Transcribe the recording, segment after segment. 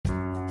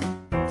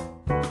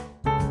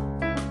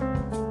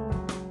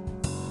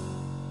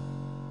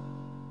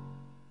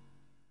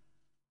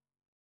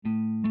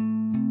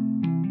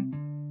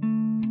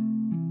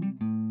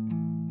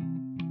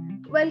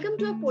Welcome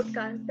to a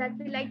podcast that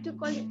we like to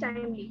call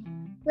Timely,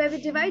 where we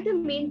divide the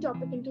main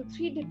topic into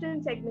three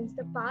different segments: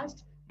 the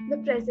past, the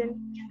present,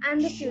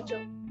 and the future.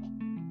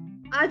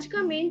 आज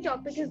का main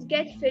topic is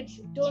Get Fit,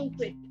 Don't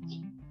Quit.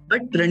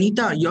 But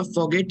Pranita, you're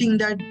forgetting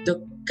that the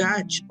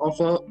catch of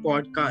a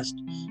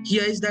podcast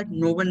here is that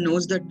no one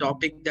knows the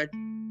topic that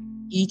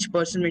each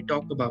person may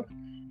talk about.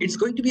 It's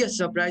going to be a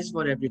surprise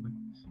for everyone.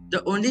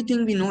 The only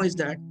thing we know is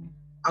that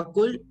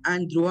Akul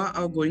and Dhruva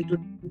are going to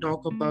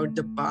talk about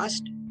the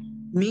past.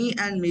 Me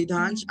and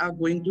Medhansh are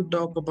going to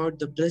talk about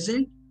the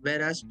present,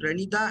 whereas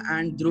Pranita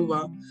and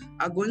Dhruva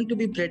are going to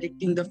be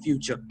predicting the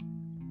future.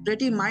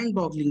 Pretty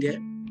mind-boggling, eh?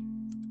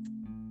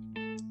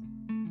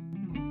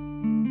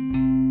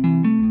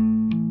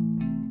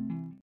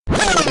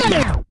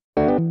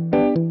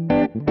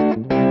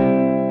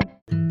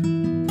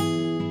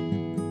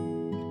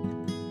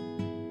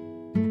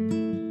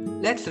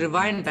 Let's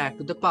rewind back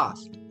to the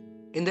past.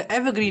 In the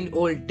evergreen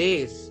old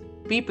days,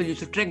 people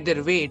used to trek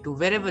their way to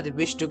wherever they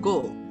wished to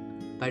go.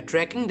 By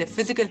trekking, their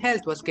physical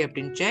health was kept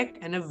in check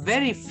and a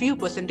very few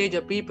percentage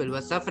of people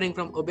were suffering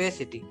from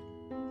obesity.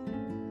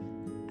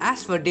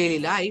 As for daily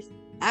life,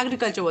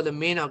 agriculture was the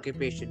main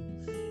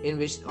occupation, in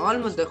which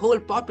almost the whole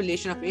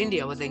population of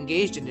India was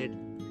engaged in it.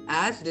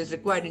 As this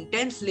required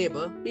intense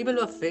labor, people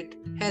were fit,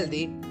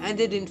 healthy, and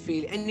they didn't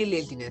feel any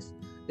laziness.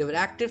 They were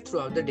active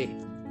throughout the day.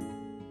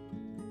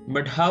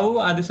 But how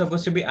are they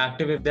supposed to be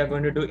active if they are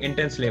going to do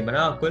intense labor,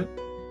 Akul?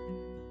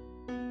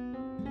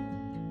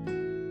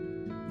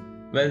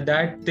 Well,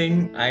 that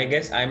thing I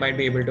guess I might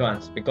be able to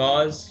answer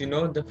because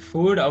the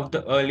food of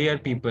the earlier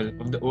people,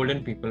 of the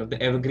olden people, of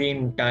the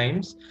evergreen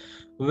times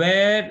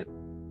were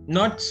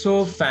not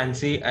so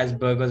fancy as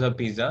burgers or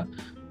pizza,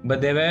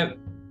 but they were,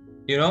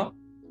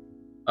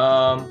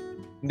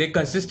 they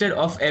consisted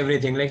of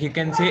everything. Like you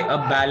can say a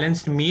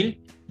balanced meal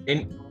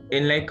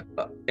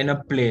in a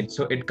plate.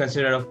 So it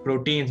consisted of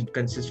proteins, it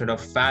consisted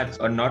of fats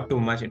or not too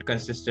much, it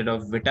consisted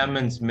of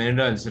vitamins,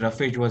 minerals.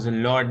 Roughage was a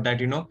lot that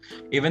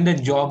even the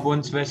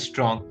jawbones were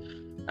strong,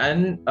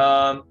 and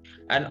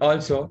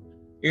also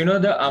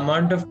the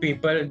amount of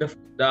people, the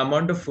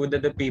amount of food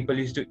that the people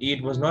used to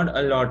eat was not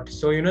a lot.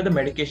 So the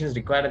medications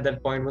required at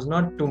that point was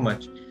not too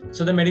much.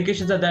 So the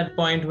medications at that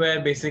point were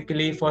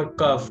basically for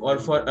cough or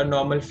for a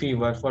normal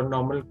fever, for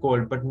normal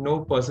cold, but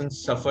no person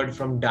suffered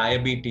from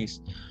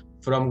diabetes,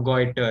 from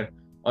goiter,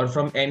 or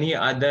from any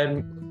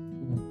other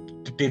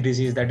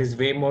disease that is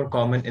way more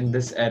common in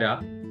this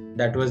era.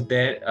 That was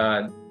there.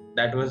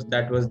 That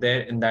was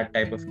there in that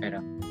type of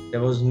era. There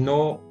was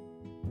no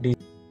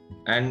disease,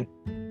 and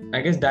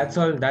I guess that's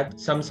all. That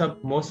sums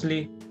up most.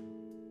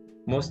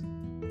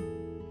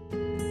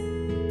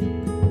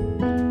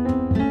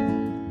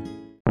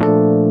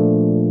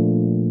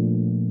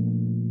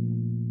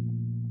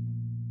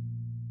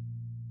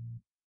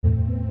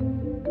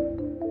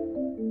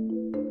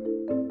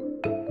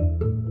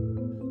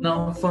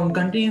 Now,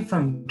 continuing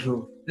from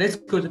Dhruv, let's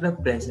go to the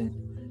present.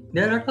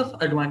 There are a lot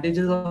of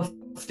advantages of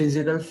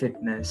physical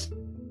fitness,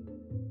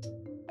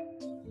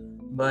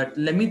 but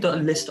let me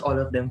list all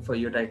of them for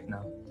you right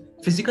now.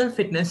 Physical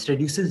fitness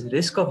reduces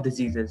risk of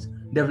diseases.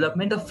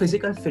 Development of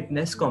physical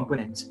fitness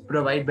components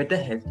provide better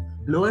health,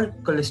 lower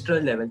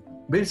cholesterol level,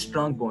 build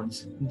strong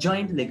bones,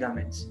 joint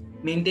ligaments,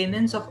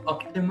 maintenance of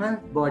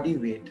optimal body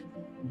weight,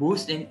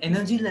 boost in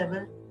energy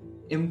level,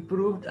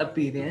 improved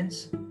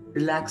appearance,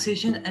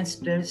 relaxation and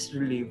stress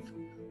relief,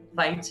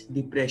 fights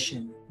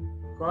depression,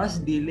 cause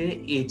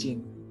delay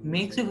aging,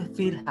 makes you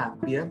feel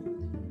happier,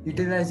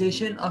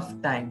 utilization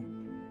of time,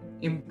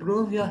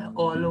 improve your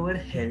all-over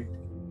health,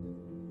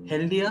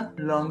 healthier,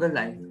 longer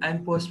life,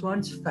 and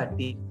postpones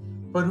fatigue.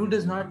 For who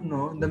does not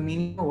know the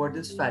meaning of what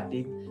is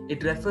fatigue,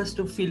 it refers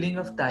to feeling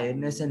of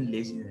tiredness and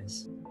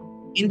laziness.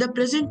 In the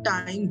present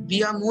time,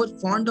 we are more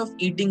fond of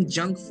eating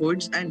junk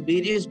foods and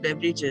various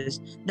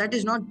beverages that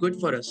is not good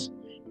for us.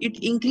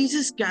 It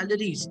increases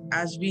calories.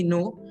 As we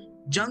know,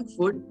 junk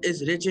food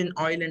is rich in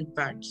oil and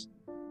fats.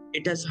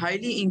 It has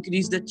highly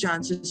increased the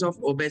chances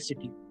of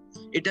obesity.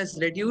 It has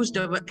reduced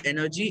our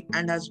energy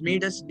and has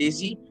made us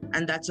lazy,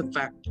 and that's a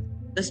fact.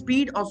 The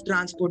speed of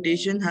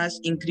transportation has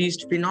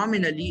increased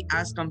phenomenally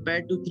as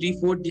compared to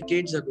 3-4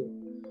 decades ago.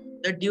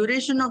 The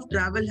duration of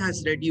travel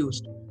has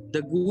reduced.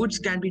 The goods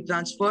can be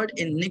transferred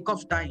in nick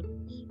of time.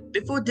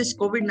 Before this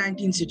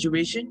COVID-19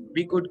 situation,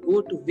 we could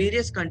go to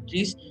various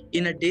countries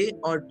in a day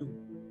or two.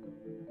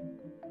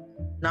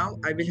 Now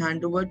I will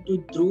hand over to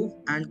Dhruv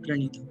and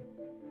Pranita.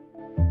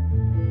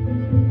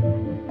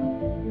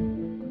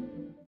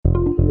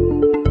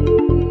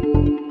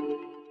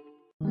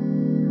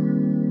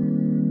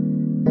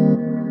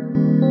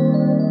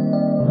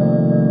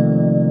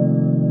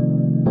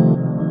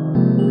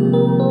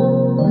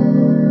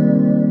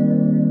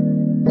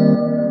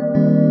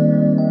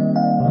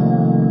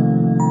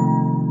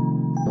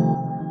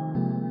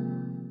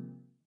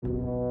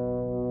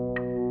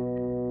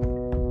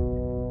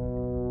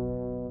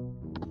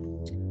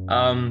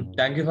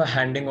 Thank you for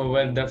handing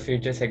over the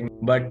future segment.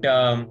 But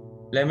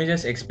let me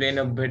just explain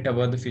a bit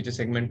about the future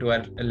segment to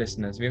our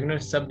listeners. We're going to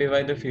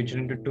subdivide the future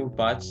into two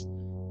parts.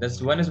 That's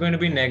one is going to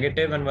be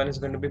negative and one is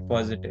going to be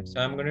positive.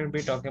 So I'm going to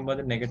be talking about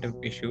the negative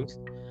issues.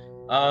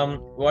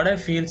 What I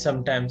feel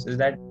sometimes is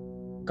that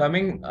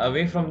coming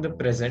away from the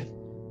present,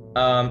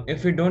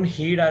 if we don't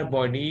heed our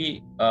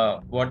body,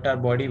 what our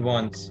body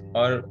wants,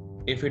 or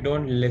if we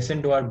don't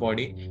listen to our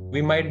body,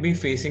 we might be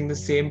facing the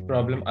same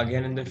problem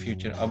again in the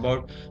future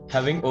about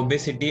having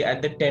obesity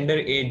at the tender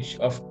age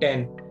of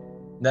 10.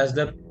 That's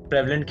the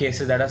prevalent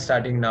cases that are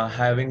starting now,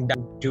 having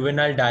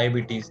juvenile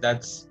diabetes.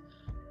 That's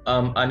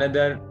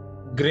another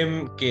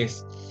grim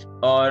case,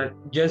 or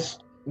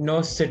just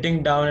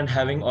sitting down and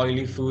having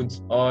oily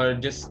foods, or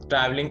just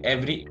traveling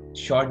every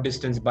short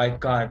distance by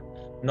car,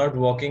 not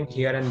walking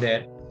here and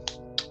there.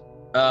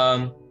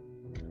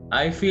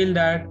 I feel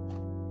that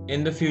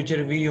in the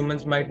future we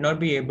humans might not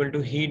be able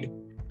to heed,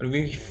 or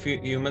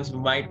humans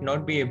might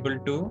not be able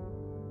to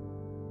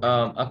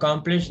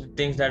accomplish the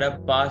things that are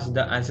past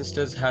the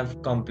ancestors have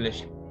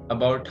accomplished,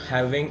 about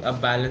having a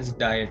balanced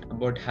diet,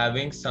 about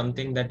having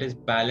something that is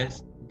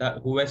balanced, that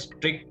who has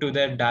strict to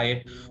their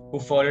diet, who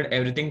followed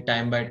everything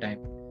time by time.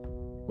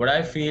 What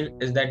I feel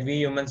is that we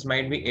humans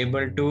might be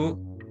able to,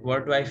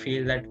 what do I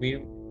feel that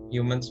we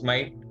humans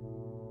might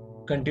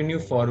continue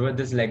forward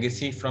this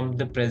legacy from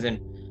the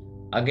present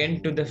again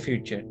to the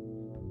future,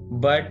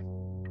 but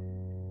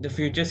the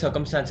future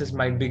circumstances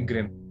might be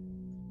grim.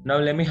 Now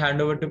let me hand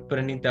over to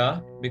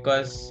Pranita,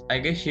 because I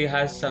guess she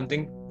has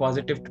something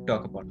positive to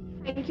talk about.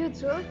 Thank you,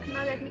 Dhruv.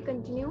 Now let me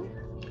continue.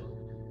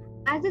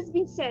 As it's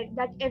been said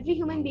that every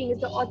human being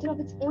is the author of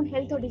its own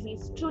health or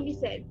disease, truly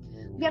said.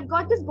 We have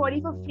got this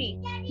body for free,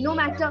 no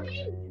matter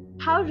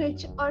how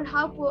rich or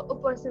how poor a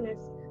person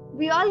is.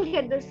 We all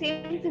get the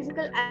same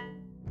physical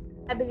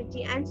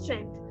ability and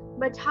strength,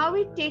 but how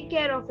we take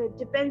care of it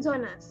depends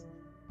on us.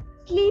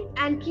 Sleep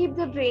and keep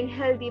the brain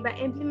healthy by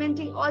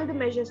implementing all the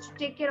measures to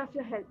take care of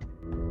your health.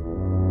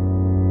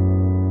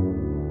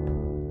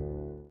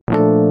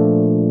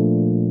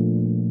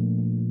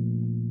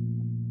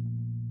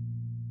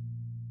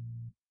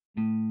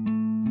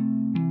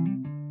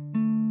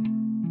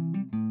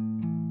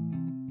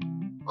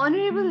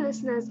 Honorable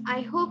listeners,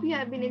 I hope you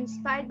have been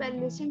inspired by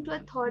listening to our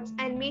thoughts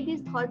and may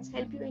these thoughts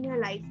help you in your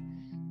life.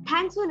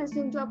 Thanks for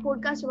listening to our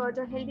podcast about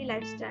a healthy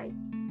lifestyle.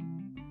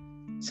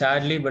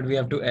 Sadly, but we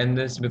have to end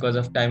this because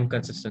of time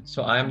consistency.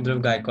 So I am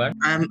Dhruv Gaikwad.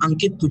 I am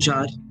Ankit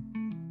Puchar.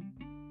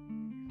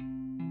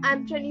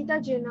 I'm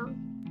Pranita Jina.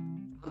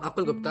 I'm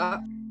Apul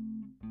Gupta.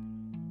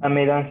 I'm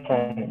Medan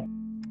Saini.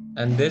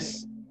 And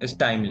this is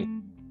Timely.